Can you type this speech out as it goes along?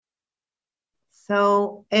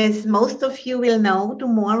So, as most of you will know,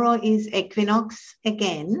 tomorrow is equinox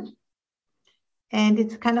again. And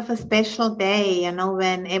it's kind of a special day,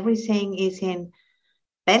 when everything is in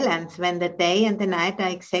balance, when the day and the night are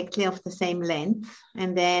exactly of the same length.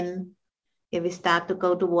 And then we start to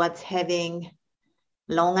go towards having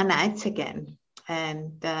longer nights again.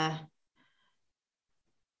 And, the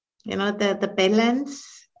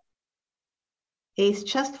balance is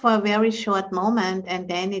just for a very short moment, and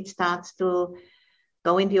then it starts to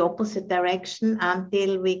go in the opposite direction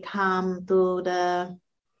until we come to the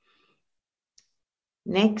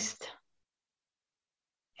next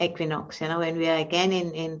equinox, when we are again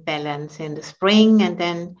in balance in the spring. And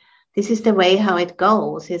then this is the way how it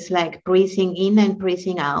goes. It's like breathing in and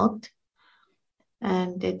breathing out.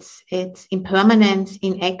 And it's impermanence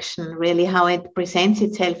in action, really, how it presents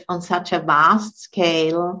itself on such a vast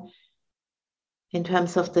scale in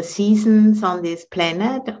terms of the seasons on this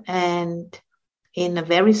planet, and in a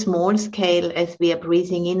very small scale as we are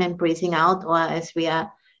breathing in and breathing out, or as we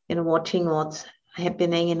are watching what's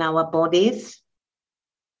happening in our bodies.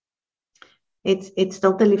 It's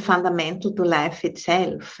totally fundamental to life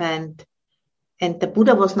itself. And the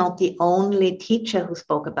Buddha was not the only teacher who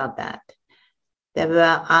spoke about that. There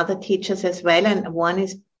were other teachers as well, and one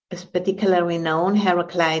is particularly known,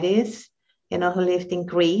 Heraclitus, who lived in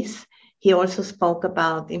Greece. He also spoke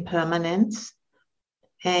about impermanence.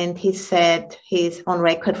 And he's on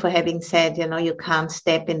record for having said, you can't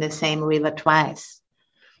step in the same river twice.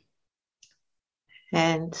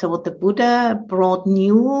 And so what the Buddha brought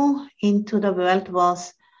new into the world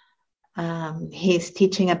was his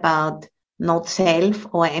teaching about not self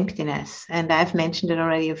or emptiness. And I've mentioned it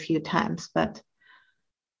already a few times, but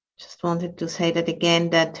just wanted to say that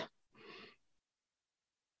again, that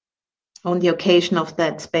on the occasion of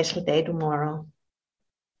that special day tomorrow.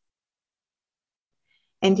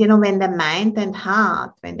 And, when the mind and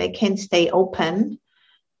heart, when they can stay open,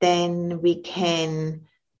 then we can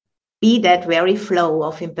be that very flow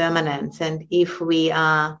of impermanence. And if we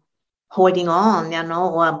are holding on,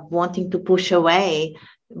 or wanting to push away,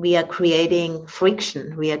 we are creating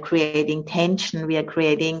friction, we are creating tension, we are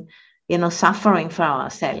creating, suffering for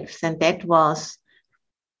ourselves. And that was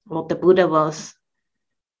what the Buddha was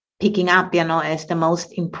picking up, as the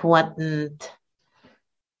most important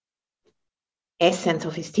essence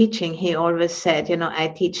of his teaching. He always said, I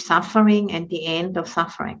teach suffering and the end of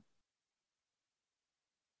suffering.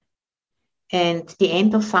 And the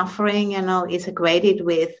end of suffering, is equated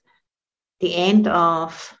with the end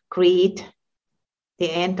of greed,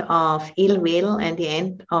 the end of ill will, and the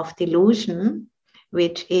end of delusion,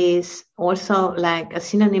 which is also like a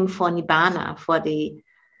synonym for nibbana, for the,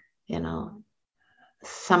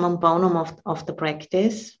 summum bonum of the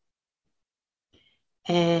practice.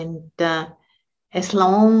 And as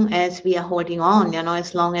long as we are holding on,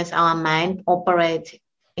 as long as our mind operates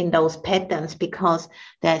in those patterns, because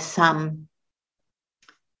there's some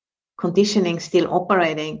conditioning still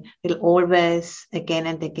operating, we'll always again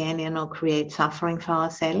and again, create suffering for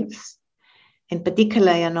ourselves. In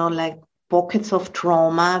particular, like pockets of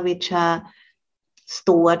trauma which are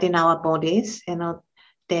stored in our bodies,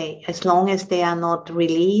 they, as long as they are not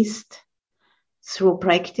released through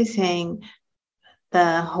practicing,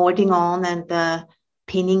 the holding on and the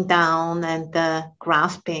pinning down and the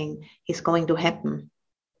grasping is going to happen.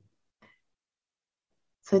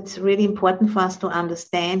 So it's really important for us to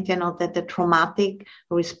understand, that the traumatic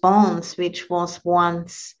response, which was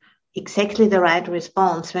once exactly the right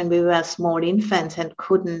response when we were small infants and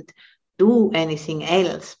couldn't do anything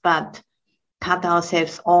else but cut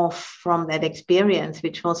ourselves off from that experience,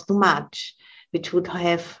 which was too much, which would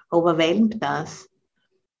have overwhelmed us.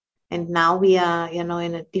 And now we are, in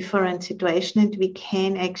a different situation, and we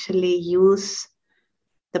can actually use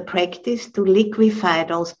the practice to liquefy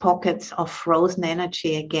those pockets of frozen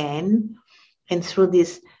energy again. And through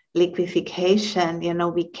this liquefaction,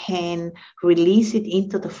 we can release it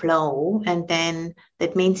into the flow. And then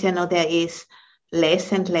that means, there is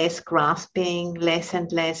less and less grasping, less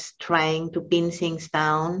and less trying to pin things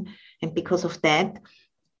down. And because of that,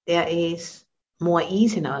 there is more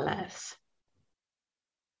ease in our lives.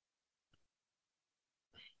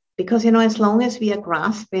 Because, as long as we are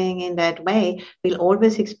grasping in that way, we'll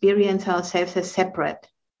always experience ourselves as separate.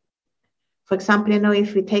 For example,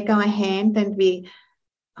 if we take our hand and we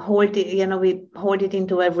hold it, we hold it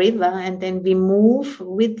into a river, and then we move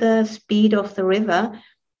with the speed of the river,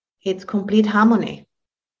 it's complete harmony.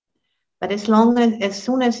 But as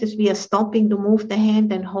soon as we are stopping to move the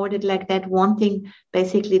hand and hold it like that, wanting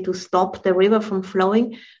basically to stop the river from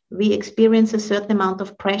flowing, we experience a certain amount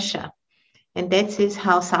of pressure. And that is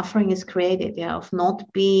how suffering is created, of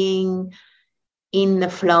not being in the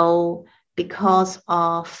flow because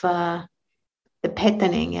of the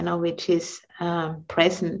patterning, which is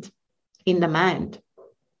present in the mind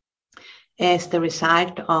as the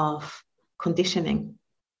result of conditioning.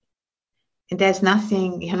 And there's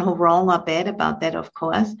nothing, wrong or bad about that, of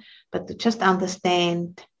course, but to just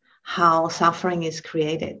understand how suffering is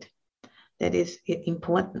created. That is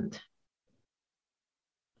important.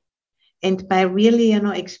 And by really,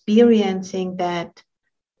 experiencing that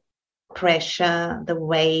pressure, the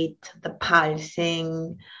weight, the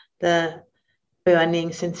pulsing, the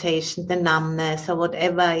burning sensation, the numbness, or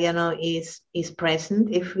whatever, is present,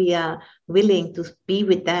 if we are willing to be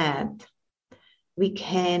with that, we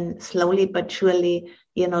can slowly but surely,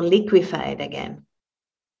 liquefy it again.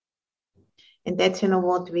 And that's,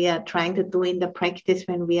 what we are trying to do in the practice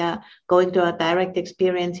when we are going to a direct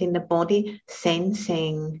experience in the body,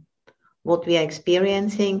 sensing what we are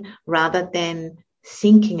experiencing rather than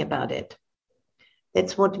thinking about it.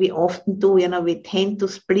 That's what we often do. We tend to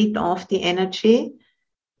split off the energy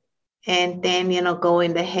and then, go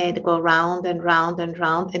in the head, go round and round and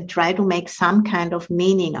round and try to make some kind of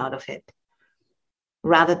meaning out of it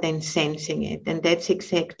rather than sensing it. And that's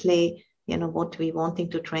exactly, what we're wanting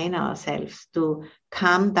to train ourselves to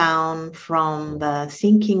come down from the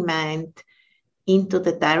thinking mind into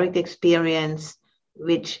the direct experience,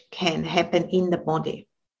 which can happen in the body.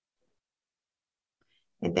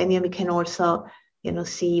 And then we can also,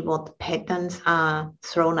 see what patterns are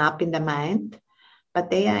thrown up in the mind, but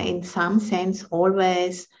they are in some sense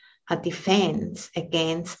always a defense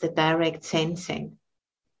against the direct sensing.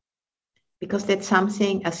 Because that's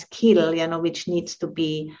something, a skill, which needs to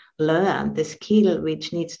be learned, the skill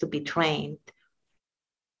which needs to be trained.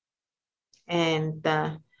 And,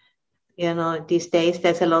 these days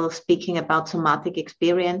there's a lot of speaking about somatic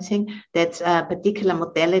experiencing. That's a particular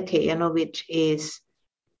modality, which is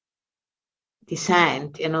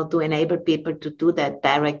designed, to enable people to do that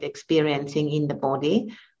direct experiencing in the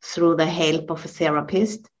body through the help of a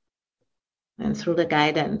therapist and through the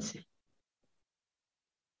guidance.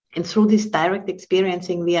 And through this direct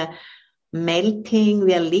experiencing, we are melting,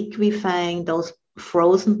 we are liquefying those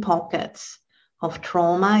frozen pockets of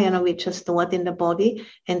trauma, which are stored in the body,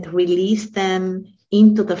 and release them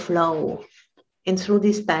into the flow. And through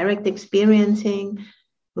this direct experiencing,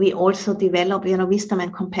 we also develop, wisdom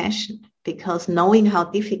and compassion, because knowing how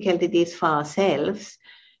difficult it is for ourselves,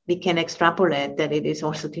 we can extrapolate that it is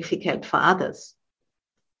also difficult for others.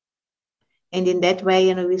 And in that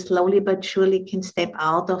way, we slowly but surely can step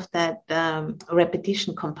out of that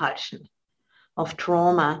repetition compulsion of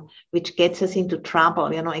trauma, which gets us into trouble,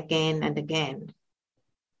 again and again.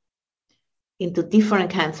 Into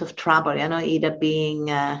different kinds of trouble, either being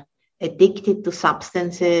addicted to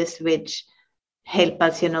substances, which help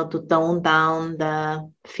us, to tone down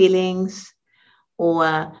the feelings,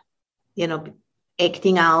 or,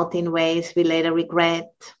 acting out in ways we later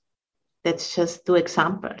regret. That's just two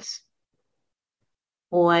examples.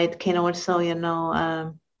 Or it can also,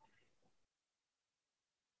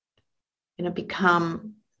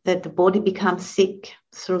 become that the body becomes sick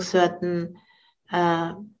through certain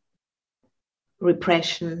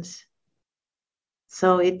repressions.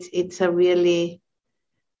 So it's a really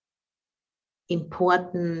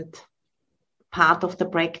important part of the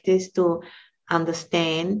practice to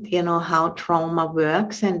understand, how trauma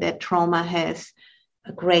works, and that trauma has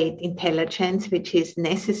a great intelligence, which is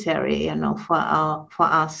necessary, for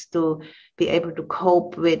us to be able to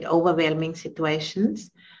cope with overwhelming situations.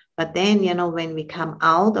 But then, when we come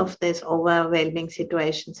out of these overwhelming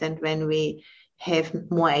situations and when we have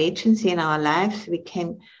more agency in our lives, we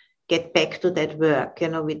can get back to that work,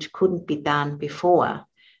 which couldn't be done before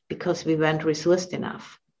because we weren't resourced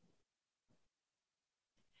enough.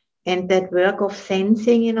 And that work of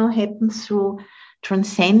sensing, happens through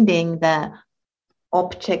transcending the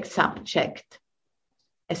object-subject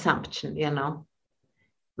assumption,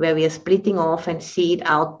 where we are splitting off and see it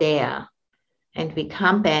out there. And we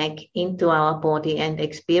come back into our body and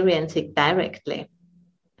experience it directly.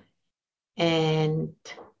 And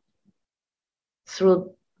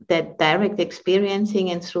through that direct experiencing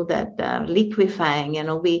and through that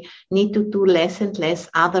liquefying, we need to do less and less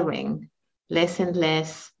othering, less and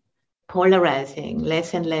less polarizing,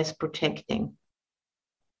 less and less projecting.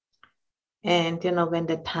 And, when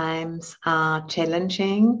the times are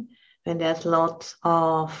challenging, when there's lots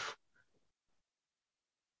of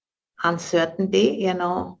uncertainty,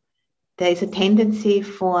 there is a tendency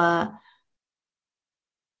for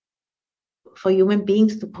human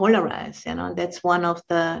beings to polarize, that's one of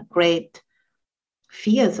the great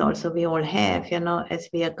fears also we all have, as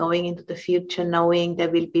we are going into the future, knowing there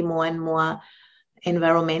will be more and more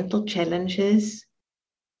environmental challenges,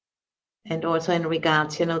 and also in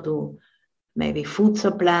regards, to maybe food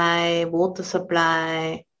supply, water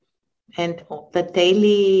supply, and the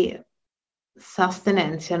daily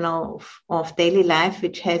sustenance, of daily life,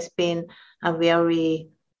 which has been a very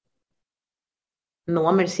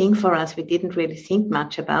normal thing for us. We didn't really think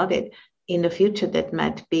much about it. In the future, that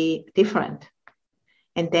might be different.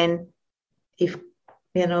 And then if,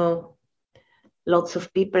 lots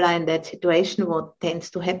of people are in that situation, what tends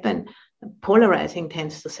to happen? Polarizing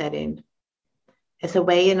tends to set in as a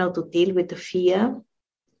way, to deal with the fear,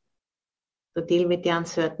 to deal with the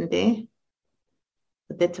uncertainty.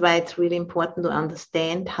 But that's why it's really important to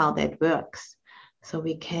understand how that works, so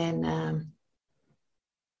we can,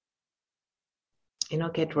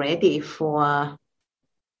 get ready for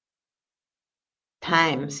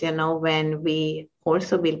times, when we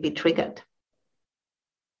also will be triggered.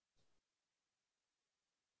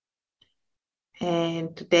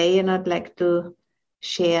 And today, I'd like to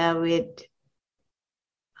share with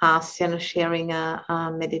us, sharing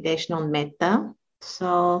a meditation on metta.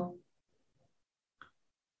 So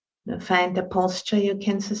find a posture you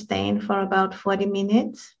can sustain for about 40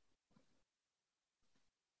 minutes.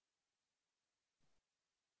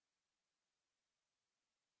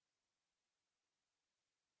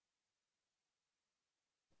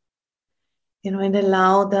 And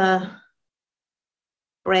allow the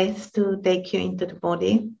breath to take you into the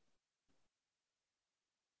body.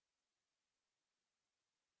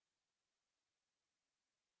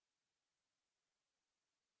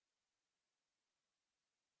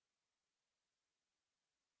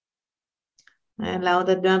 Allow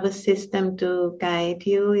the nervous system to guide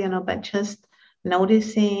you, by just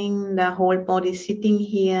noticing the whole body sitting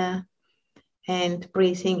here and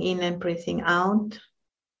breathing in and breathing out.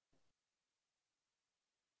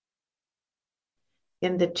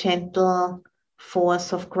 And the gentle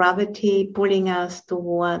force of gravity pulling us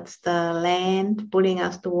towards the land, pulling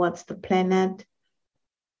us towards the planet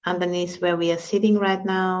underneath where we are sitting right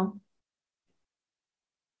now.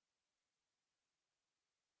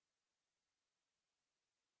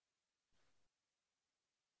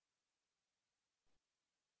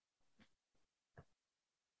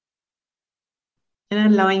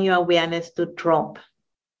 And allowing your awareness to drop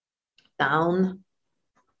down.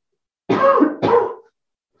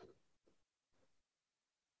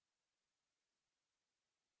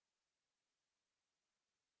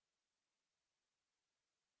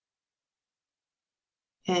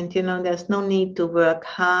 And, there's no need to work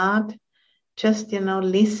hard. Just,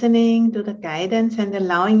 listening to the guidance and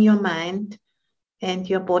allowing your mind and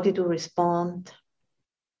your body to respond.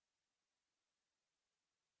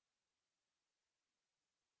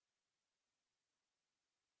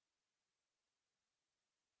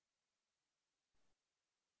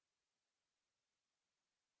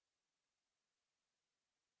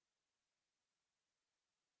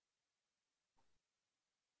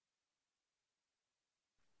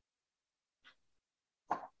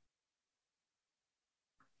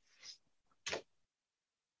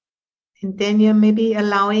 And then you're maybe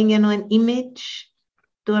allowing, an image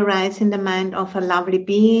to arise in the mind of a lovely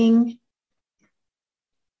being,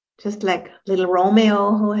 just like little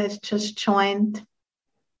Romeo, who has just joined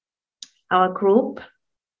our group.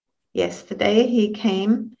 Yesterday, he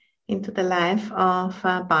came into the life of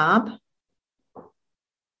Barb.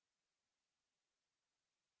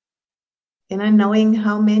 Knowing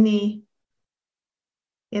how many,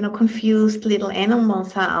 confused little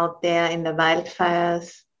animals are out there in the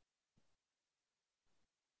wildfires,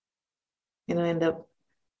 in the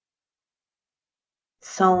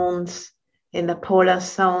zones, in the polar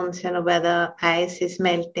zones, where the ice is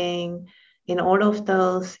melting, in all of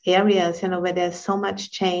those areas, where there's so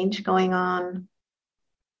much change going on,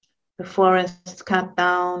 the forests cut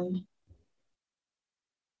down,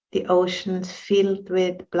 the oceans filled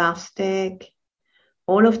with plastic,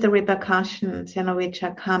 all of the repercussions, which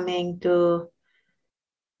are coming to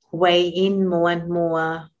weigh in more and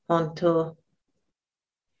more onto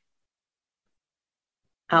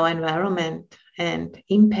our environment and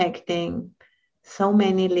impacting so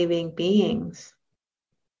many living beings.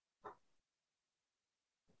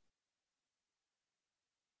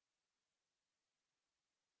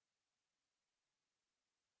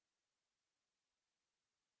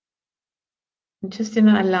 And just,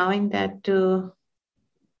 allowing that to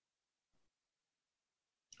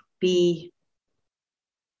be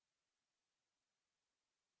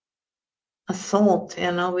a thought,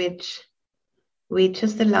 which we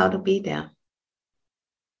just allow to be there.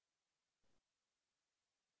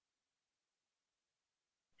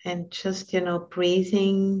 And just,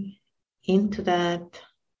 breathing into that.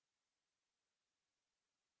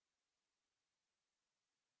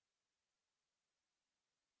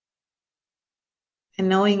 And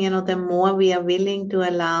knowing, the more we are willing to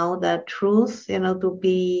allow the truth, to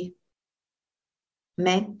be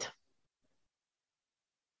met,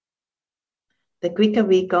 the quicker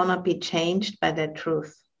we're gonna be changed by that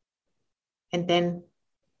truth. And then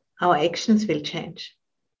our actions will change.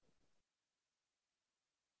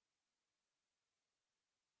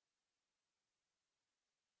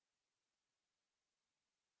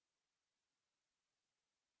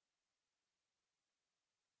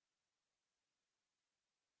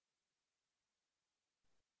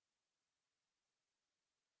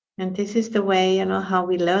 And this is the way, how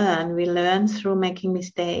we learn. We learn through making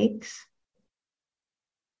mistakes.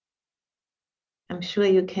 I'm sure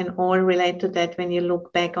you can all relate to that when you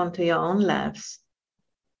look back onto your own lives.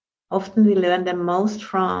 Often we learn the most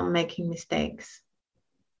from making mistakes.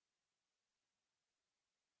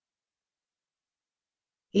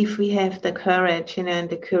 If we have the courage, and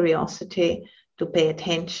the curiosity to pay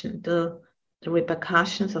attention to the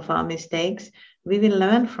repercussions of our mistakes, we will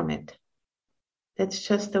learn from it. That's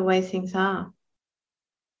just the way things are.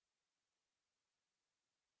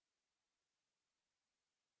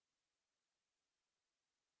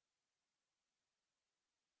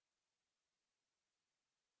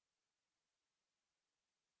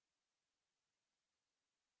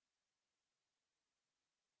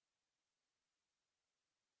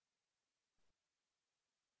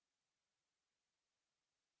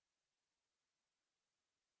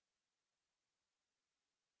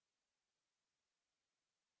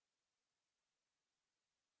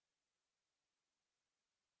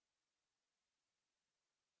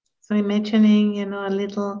 So imagining, a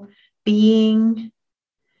little being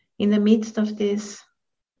in the midst of this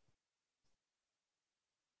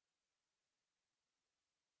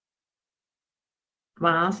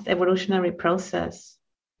vast evolutionary process,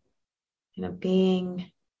 being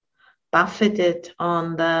buffeted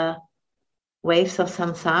on the waves of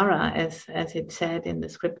samsara, as it said in the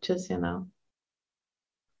scriptures,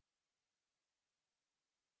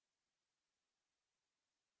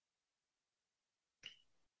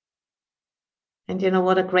 And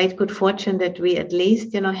what a great good fortune that we at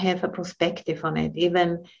least, have a perspective on it,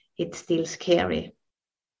 even it's still scary.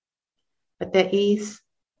 But there is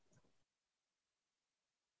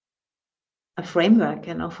a framework,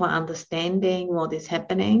 for understanding what is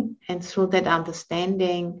happening. And through that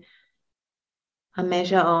understanding, a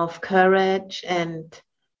measure of courage and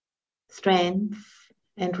strength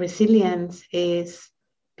and resilience is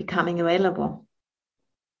becoming available.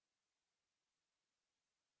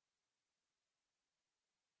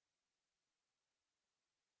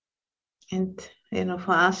 And,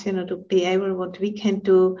 for us, to be able, what we can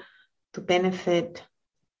do to benefit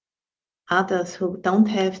others who don't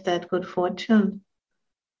have that good fortune,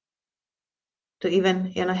 to even,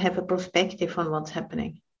 have a perspective on what's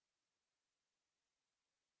happening.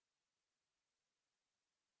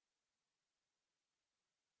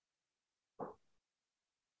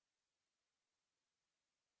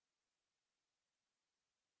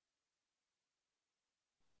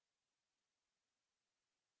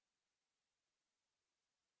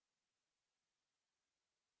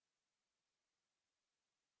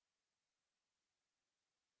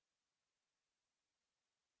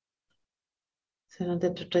 So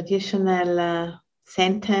the traditional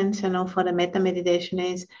sentence, for the metta meditation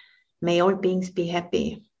is, may all beings be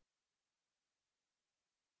happy.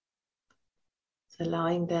 So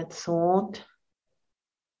allowing that thought.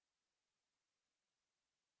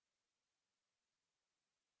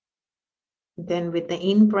 Then with the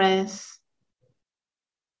in-breath,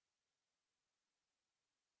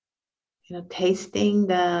 tasting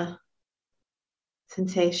the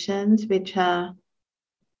sensations which are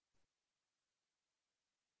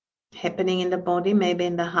happening in the body, maybe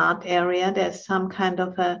in the heart area, there's some kind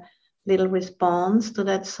of a little response to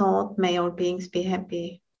that thought, may all beings be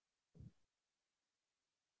happy.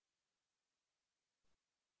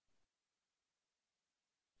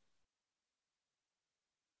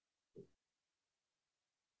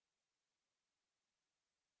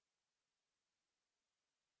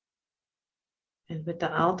 And with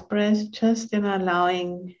the out-breath, just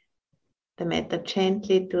allowing the metta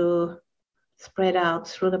gently to spread out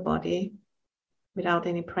through the body without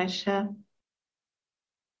any pressure.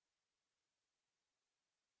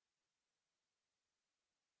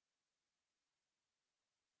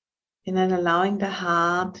 And then allowing the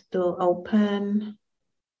heart to open.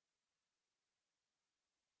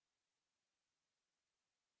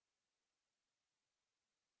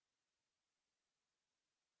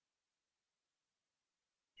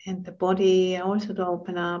 And the body also to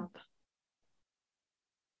open up.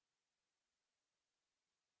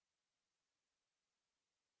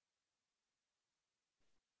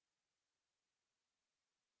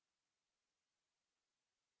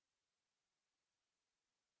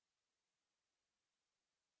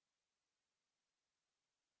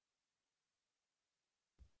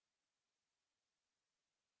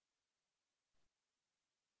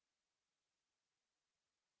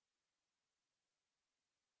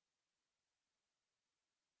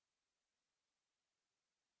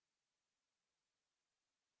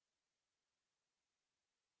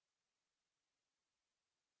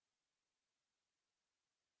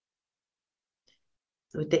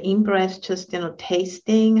 with the in-breath, just,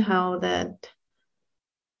 tasting how that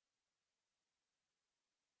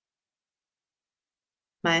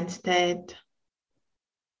mind state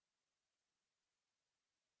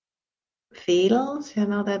feels,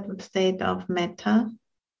 that state of metta.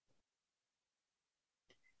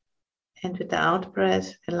 And with the out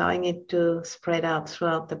breath, allowing it to spread out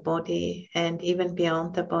throughout the body and even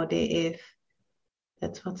beyond the body if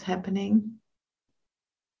that's what's happening.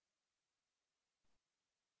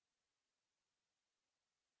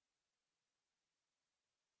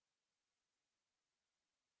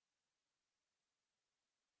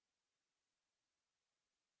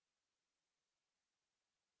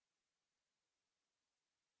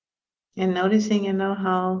 And noticing,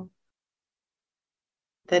 how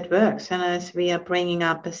that works. And as we are bringing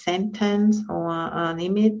up a sentence or an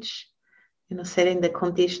image, setting the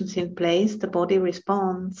conditions in place, the body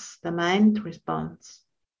responds, the mind responds.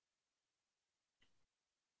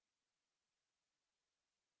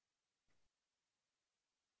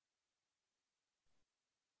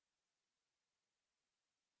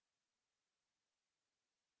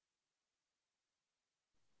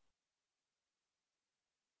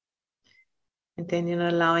 And then,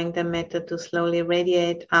 allowing the metta to slowly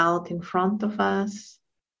radiate out in front of us.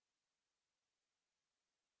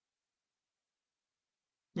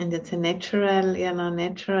 And it's a natural,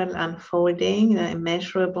 natural unfolding, an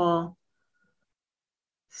immeasurable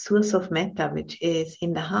source of metta, which is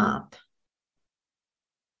in the heart.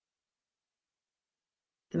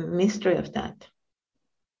 The mystery of that.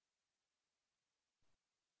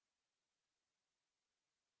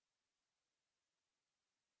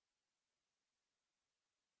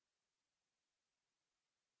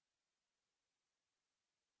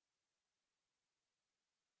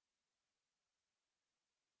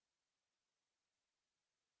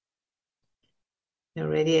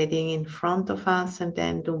 Radiating in front of us and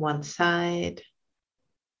then to one side.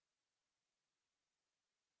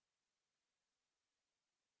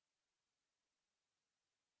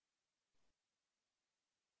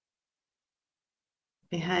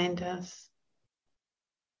 Behind us.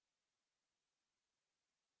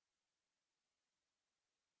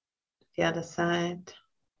 The other side.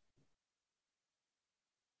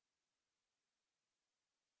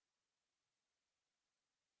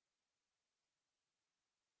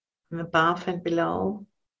 From above and below.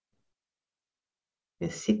 We're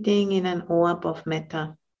sitting in an orb of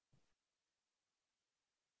metta.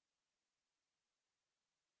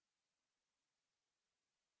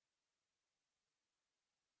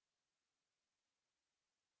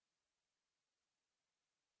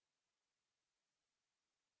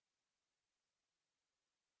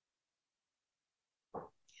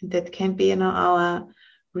 And that can be, our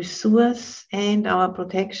resource and our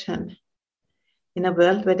protection. In a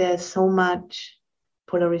world where there's so much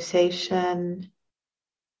polarization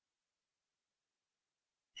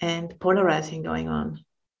and polarizing going on.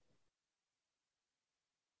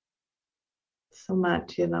 So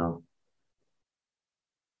much,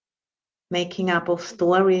 making up of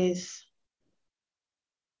stories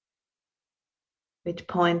which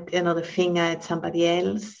point, the finger at somebody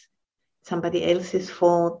else's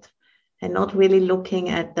fault, and not really looking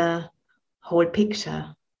at the whole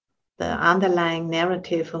picture, the underlying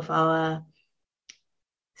narrative of our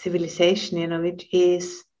civilization, which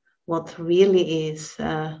is what really is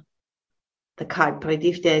the culprit,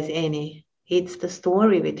 if there is any. It's the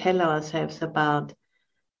story we tell ourselves about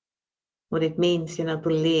what it means, to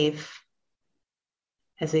live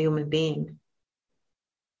as a human being.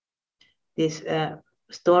 These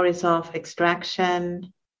stories of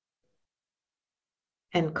extraction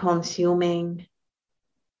and consuming,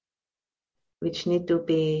 which need to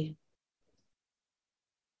be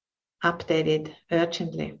updated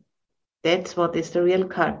urgently. That's what is the real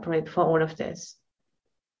culprit for all of this.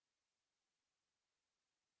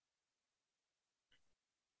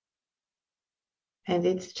 And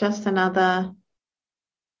it's just another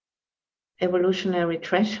evolutionary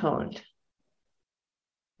threshold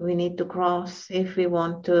we need to cross if we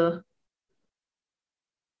want to,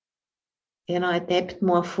 adapt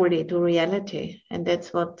more fully to reality. And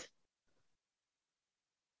that's what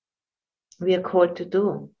we are called to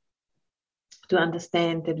do, to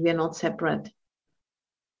understand that we are not separate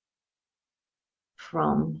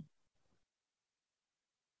from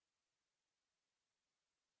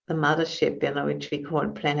the mothership, which we call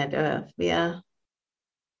planet Earth. We are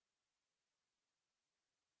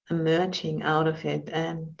emerging out of it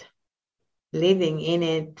and living in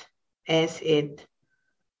it as it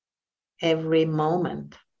every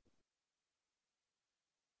moment.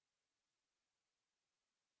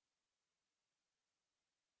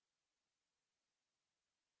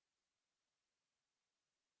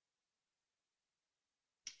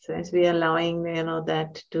 So as we are allowing,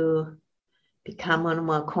 that to become more and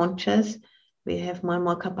more conscious, we have more and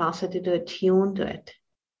more capacity to attune to it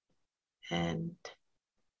and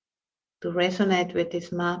to resonate with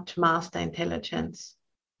this much master intelligence.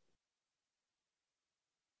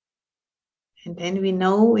 And then we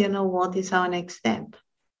know, what is our next step.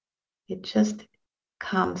 It just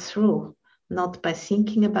comes through, not by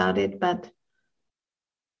thinking about it, but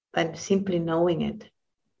by simply knowing it.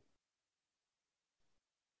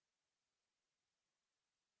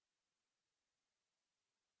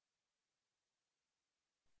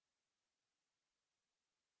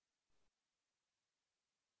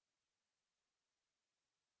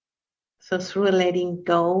 So through letting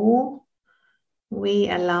go, we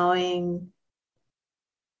allowing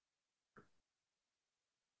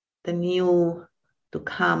the new to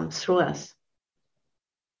come through us.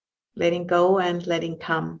 Letting go and letting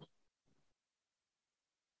come.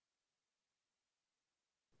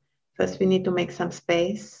 First, we need to make some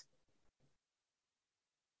space,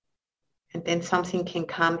 and then something can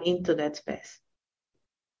come into that space.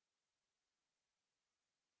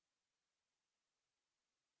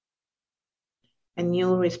 A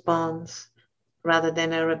new response rather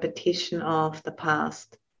than a repetition of the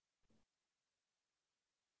past.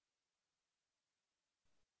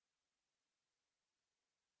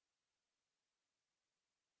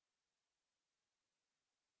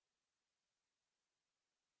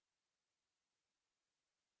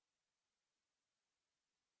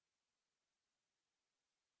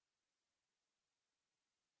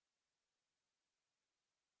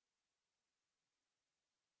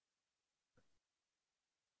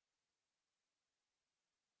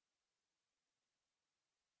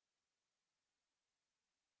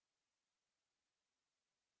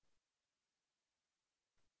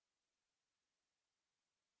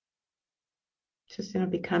 Just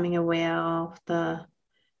becoming aware of the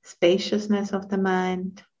spaciousness of the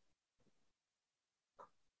mind.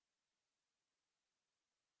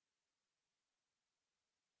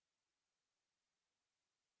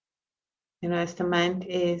 As the mind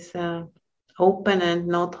is open and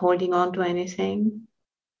not holding on to anything.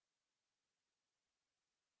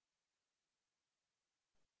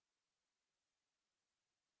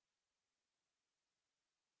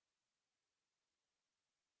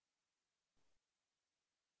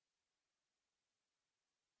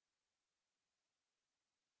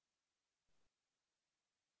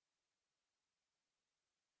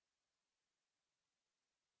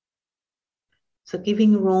 So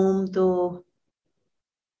giving room to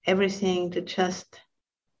everything to just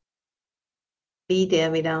be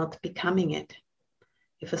there without becoming it.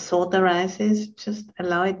 If a thought arises, just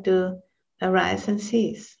allow it to arise and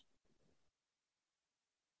cease.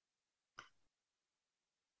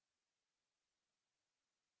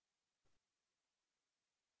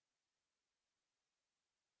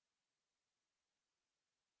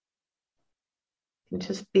 And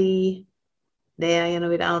just be there,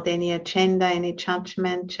 without any agenda, any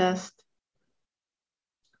judgment, just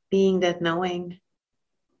being that knowing.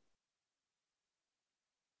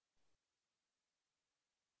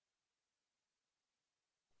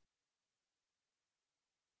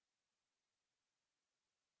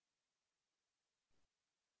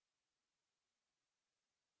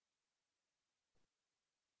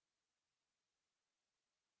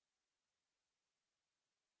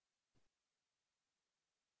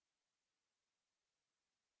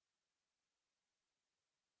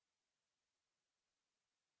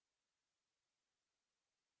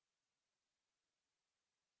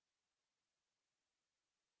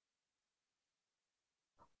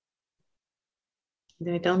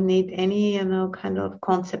 They don't need any, kind of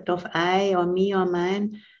concept of I or me or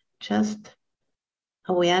mine, just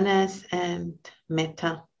awareness and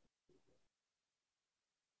metta.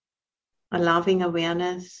 A loving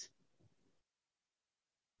awareness.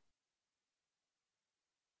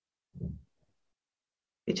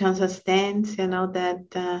 Which understands,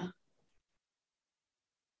 that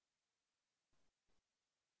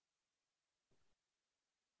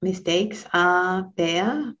mistakes are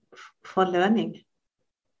there for learning.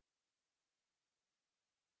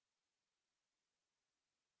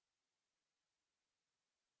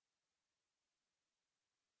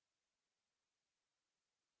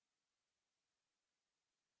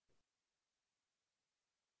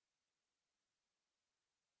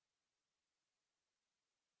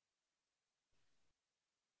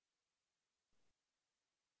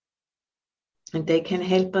 And they can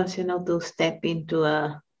help us, to step into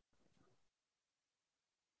a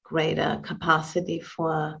greater capacity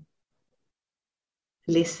for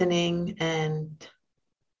listening and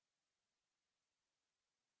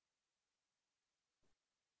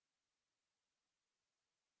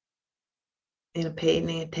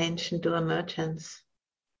paying attention to emergence.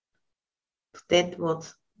 That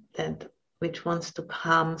which wants to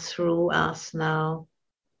come through us now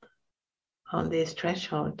on this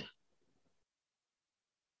threshold.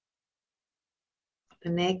 The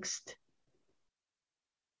next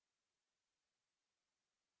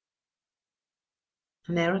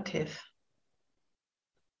narrative,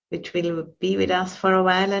 which will be with us for a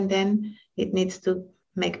while, and then it needs to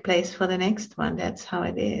make place for the next one. That's how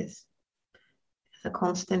it is. It's a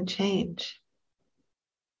constant change.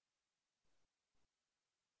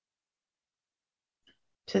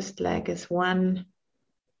 Just like as one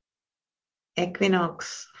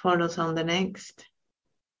equinox follows on the next,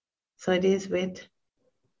 so it is with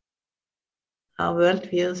our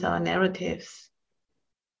worldviews, our narratives.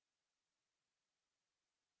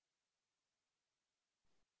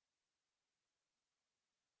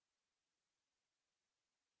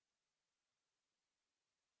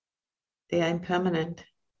 They are impermanent.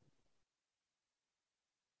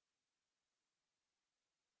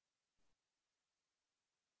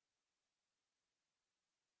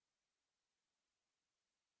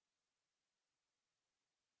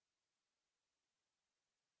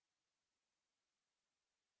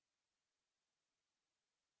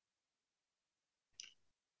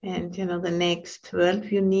 And the next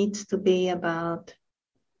worldview needs to be about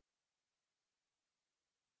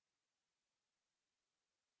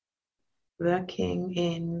working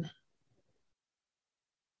in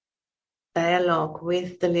dialogue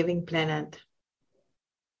with the living planet.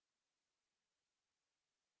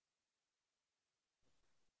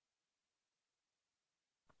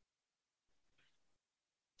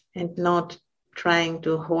 And not trying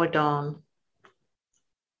to hold on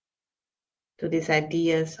to these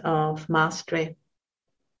ideas of mastery.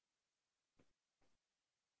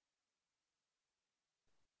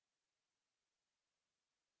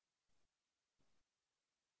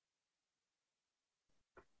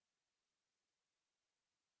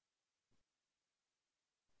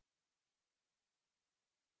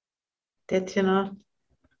 That's,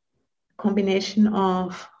 combination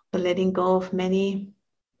of the letting go of many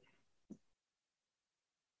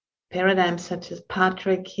paradigms such as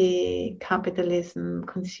patriarchy, capitalism,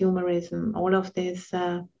 consumerism, all of this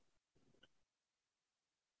on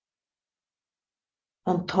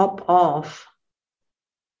top of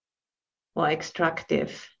or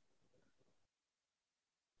extractive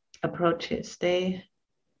approaches. They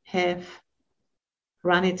have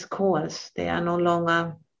run its course. They are no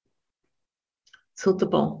longer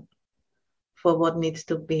suitable for what needs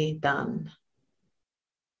to be done.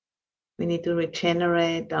 We need to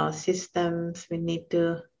regenerate our systems. We need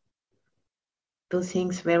to do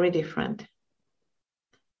things very different.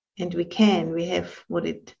 And we have what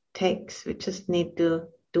it takes. We just need to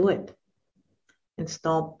do it and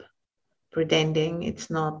stop pretending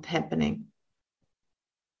it's not happening.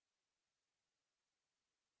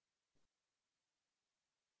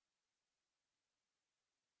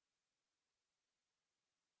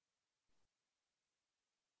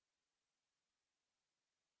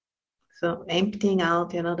 So emptying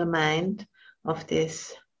out, the mind of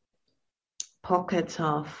these pockets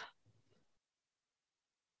of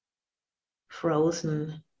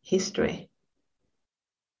frozen history,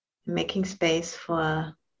 making space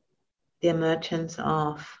for the emergence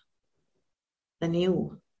of the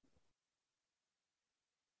new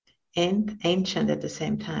and ancient at the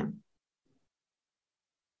same time.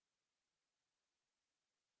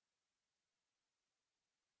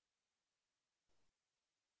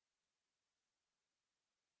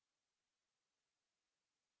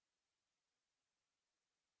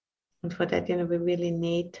 And for that, we really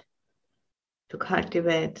need to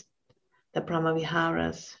cultivate the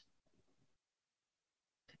Brahmaviharas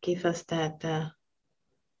to give us that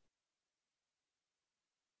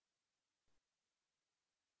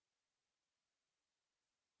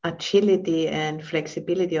agility and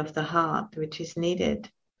flexibility of the heart, which is needed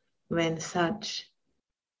when such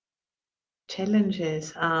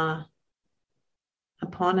challenges are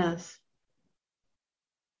upon us.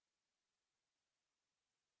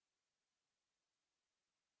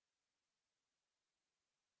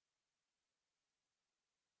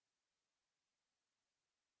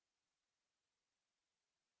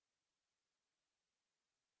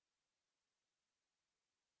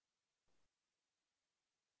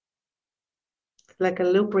 Like a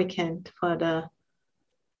lubricant for the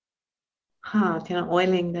heart,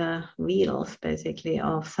 oiling the wheels basically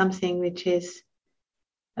of something which is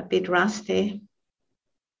a bit rusty,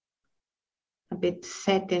 a bit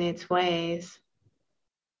set in its ways,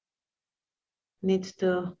 needs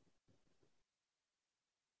to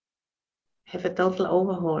have a total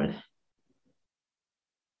overhaul.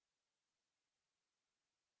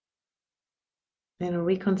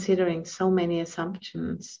 reconsidering so many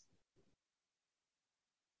assumptions.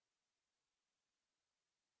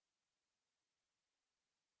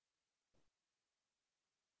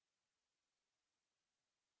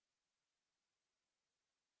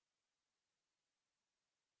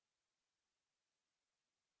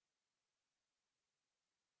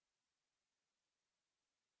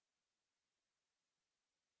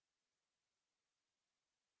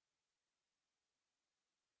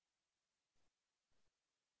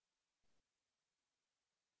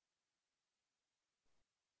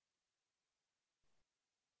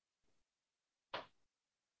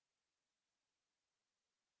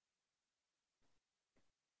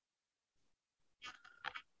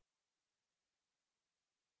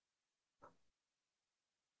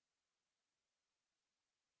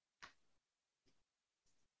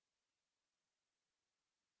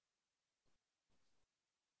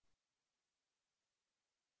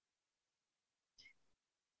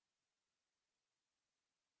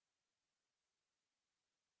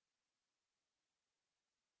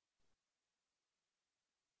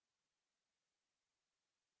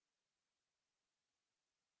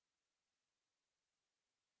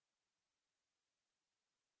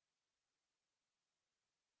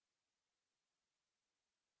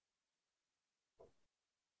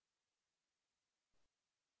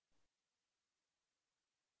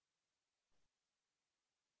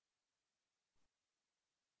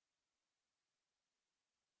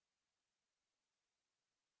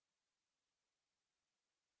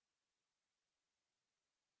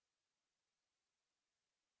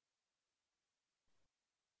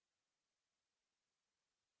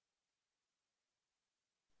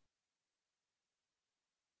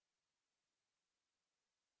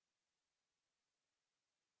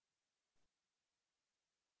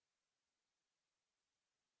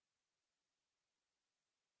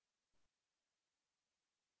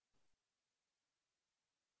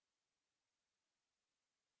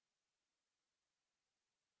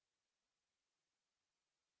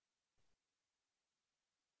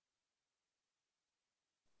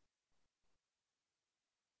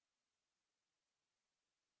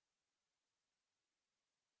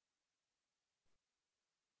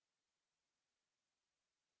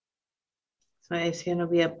 So as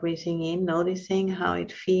we are breathing in, noticing how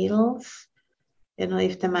it feels,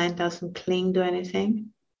 if the mind doesn't cling to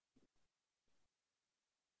anything.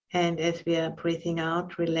 And as we are breathing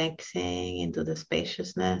out, relaxing into the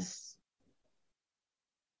spaciousness,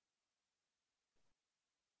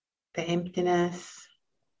 the emptiness,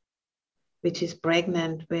 which is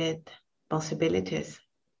pregnant with possibilities.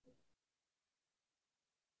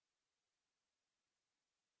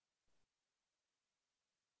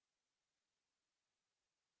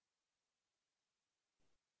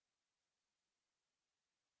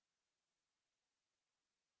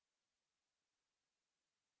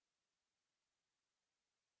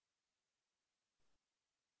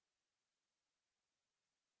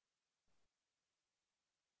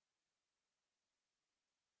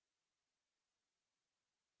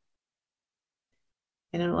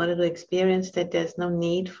 And in order to experience that, there's no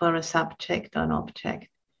need for a subject or an object,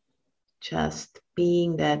 just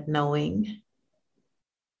being that knowing.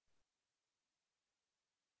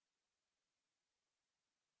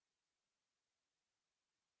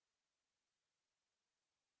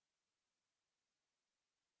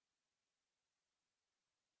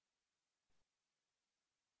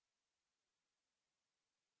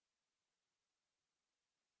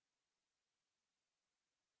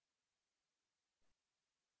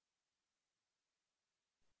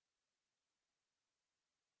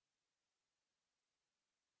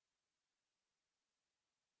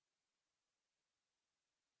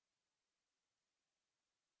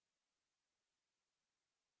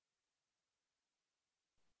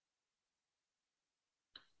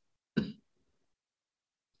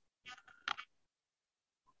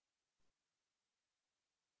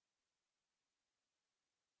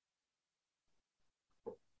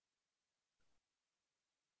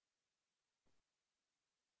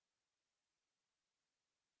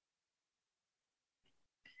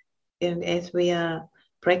 And as we are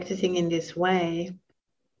practicing in this way,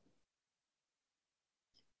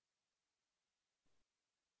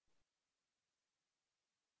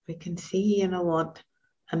 we can see, what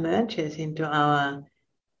emerges into our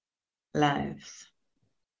lives.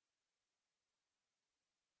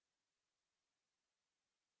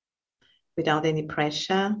 Without any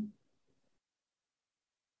pressure,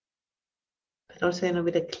 but also,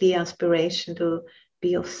 with a clear aspiration to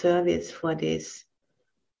be of service for this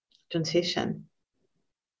transition,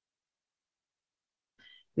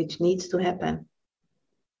 which needs to happen.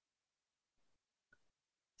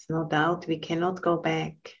 no doubt we cannot go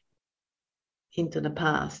back into the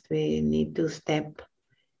past. We need to step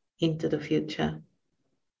into the future.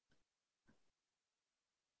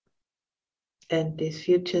 And this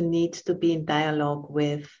future needs to be in dialogue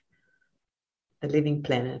with the living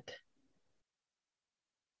planet.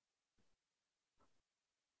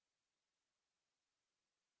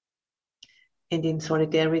 And in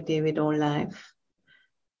solidarity with all life,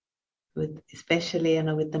 with especially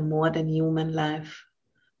with the more than human life,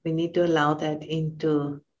 we need to allow that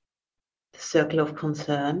into the circle of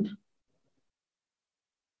concern.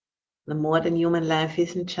 The more than human life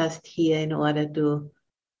isn't just here in order to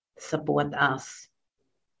support us.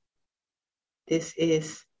 This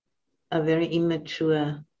is a very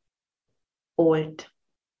immature, old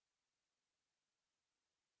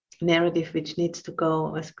narrative which needs to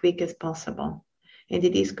go as quick as possible. And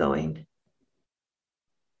it is going.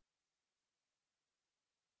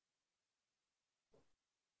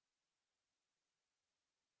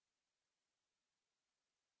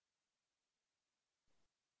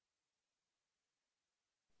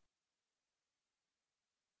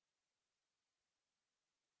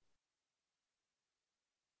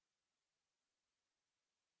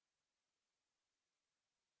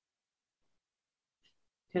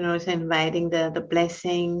 It's inviting the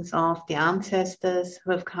blessings of the ancestors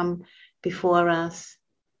who have come before us,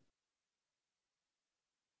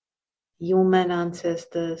 human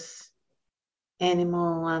ancestors,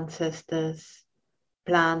 animal ancestors,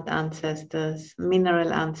 plant ancestors,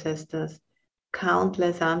 mineral ancestors,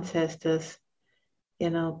 countless ancestors,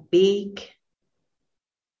 big,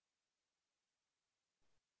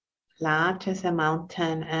 large as a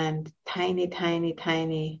mountain, and tiny, tiny,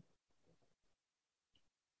 tiny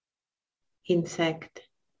insect,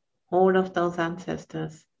 all of those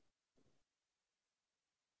ancestors.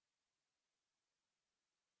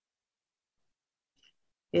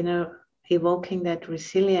 Evoking that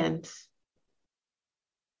resilience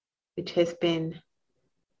which has been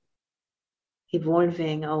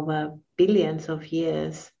evolving over billions of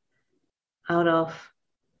years out of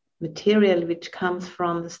material which comes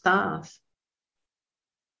from the stars.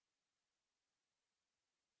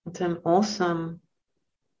 It's an awesome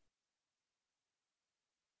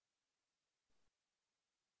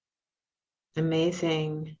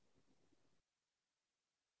amazing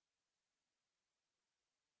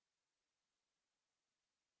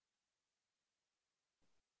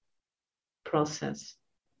process,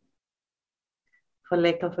 for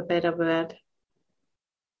lack of a better word.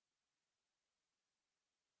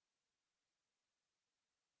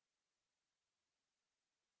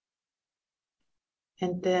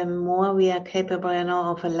 And the more we are capable,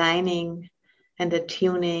 of aligning and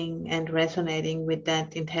attuning and resonating with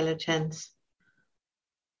that intelligence,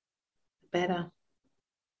 the better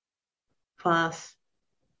for us.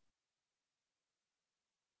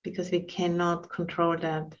 Because we cannot control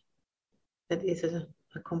that. That is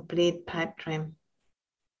a complete pipe dream.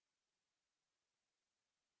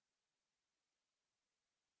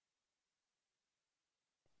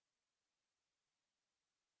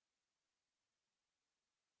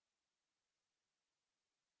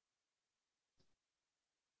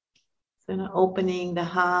 So, opening the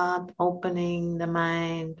heart, opening the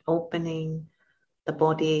mind, opening the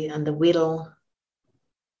body and the will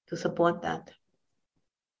to support that.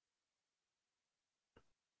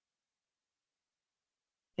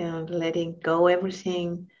 Letting go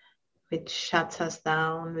everything which shuts us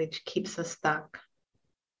down, which keeps us stuck.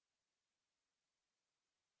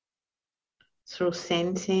 Through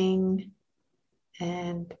sensing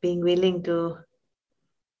and being willing to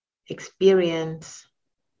experience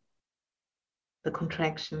the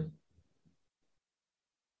contraction.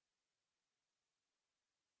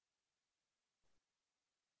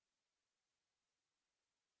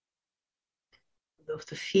 Of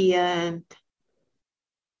the fear and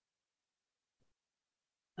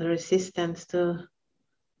the resistance to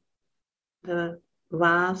the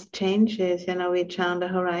vast changes, which are on the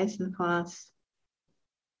horizon for us.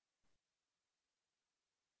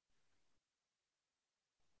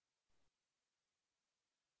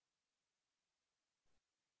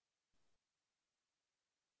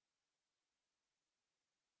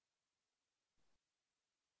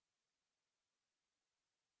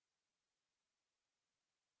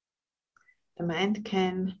 The mind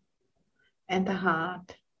can, and the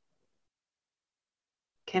heart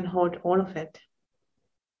can hold all of it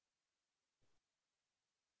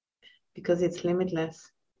because it's limitless.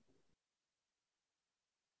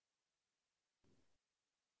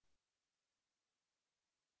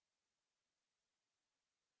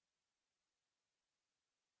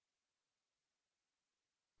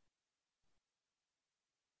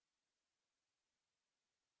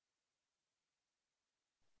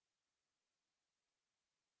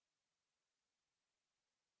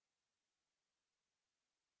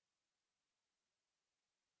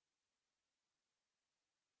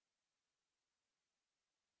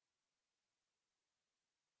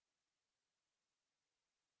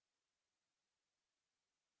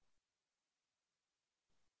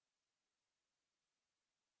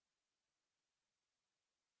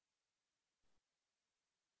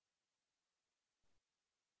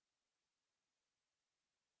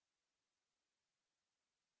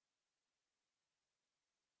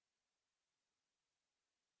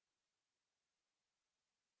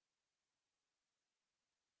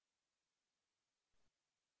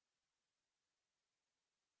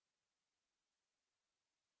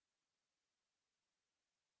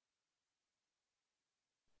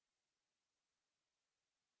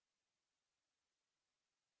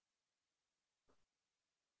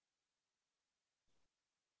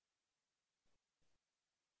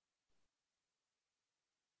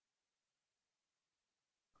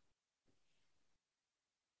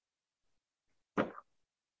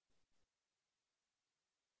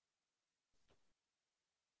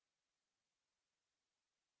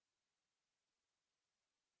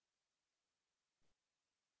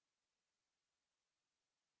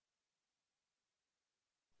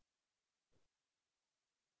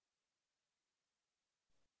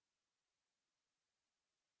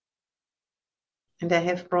 And I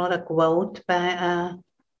have brought a quote by a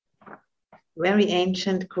very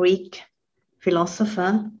ancient Greek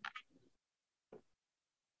philosopher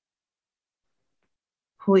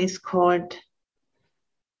who is called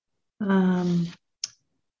Pyrrho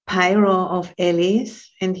of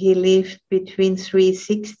Elis, and he lived between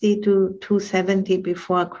 360 to 270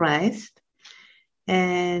 before Christ.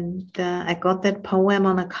 And I got that poem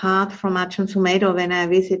on a card from Ajahn Sumedho when I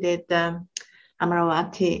visited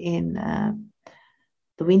Amaravati in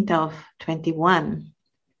the winter of 21.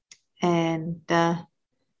 And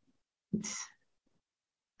it's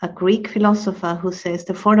a Greek philosopher who says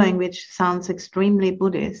the following, which sounds extremely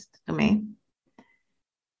Buddhist to me.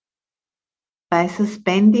 By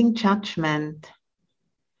suspending judgment,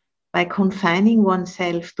 by confining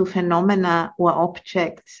oneself to phenomena or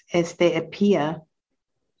objects as they appear,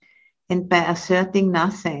 and by asserting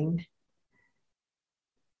nothing,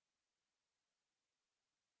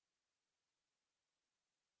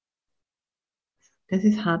 this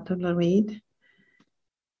is hard to read,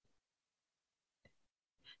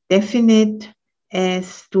 definite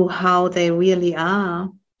as to how they really are,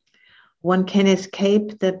 one can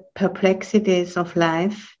escape the perplexities of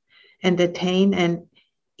life and attain an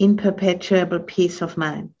imperpetuable peace of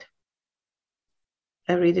mind.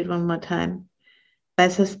 I read it one more time. By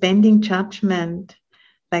suspending judgment,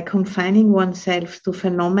 by confining oneself to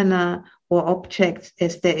phenomena or objects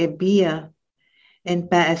as they appear, and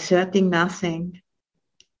by asserting nothing,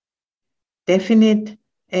 definite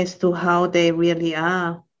as to how they really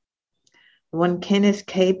are, one can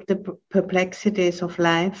escape the perplexities of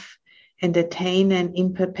life and attain an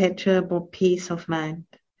imperpetuable peace of mind.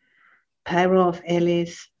 Pyrrho of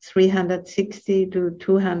Elis, 360 to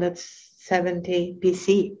 270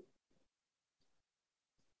 BC.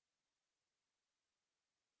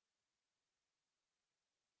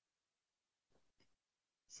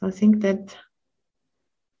 So I think that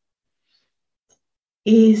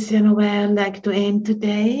is, where I'd like to end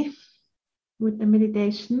today with the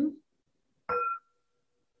meditation.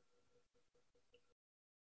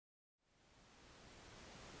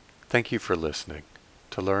 Thank you for listening.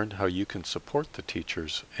 To learn how you can support the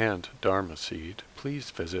teachers and Dharma Seed,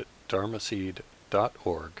 please visit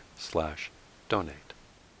dharmaseed.org/donate.